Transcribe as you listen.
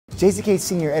JCK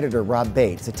senior editor Rob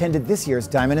Bates attended this year's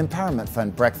Diamond Empowerment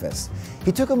Fund breakfast.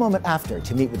 He took a moment after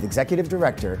to meet with executive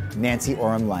director Nancy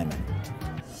Orem Lyman.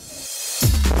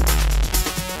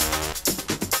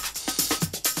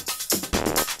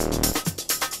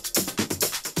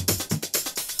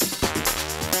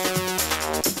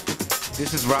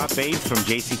 This is Rob Bates from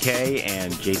JCK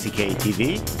and JCK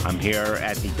TV. I'm here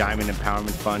at the Diamond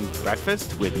Empowerment Fund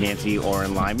breakfast with Nancy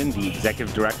Orem Lyman, the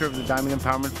Executive Director of the Diamond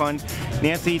Empowerment Fund.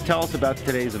 Nancy, tell us about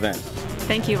today's event.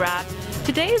 Thank you, Rob.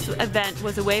 Today's event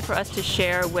was a way for us to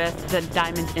share with the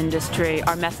diamond industry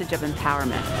our message of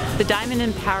empowerment. The Diamond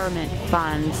Empowerment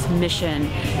Fund's mission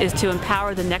is to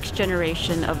empower the next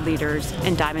generation of leaders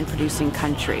in diamond-producing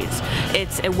countries.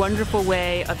 It's a wonderful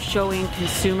way of showing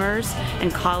consumers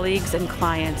and colleagues and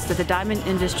clients that the diamond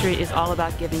industry is all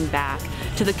about giving back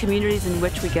to the communities in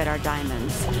which we get our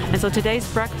diamonds. And so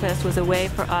today's breakfast was a way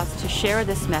for us to share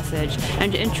this message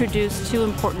and to introduce two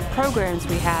important programs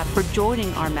we have for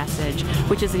joining our message,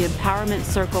 which is the Empowerment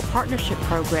Circle Partnership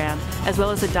Program, as well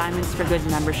as the Diamonds for Good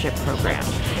membership program.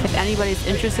 If anybody's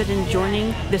interested in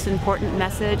joining this important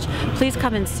message, please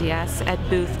come and see us at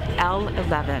booth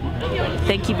L11.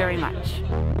 Thank you very much.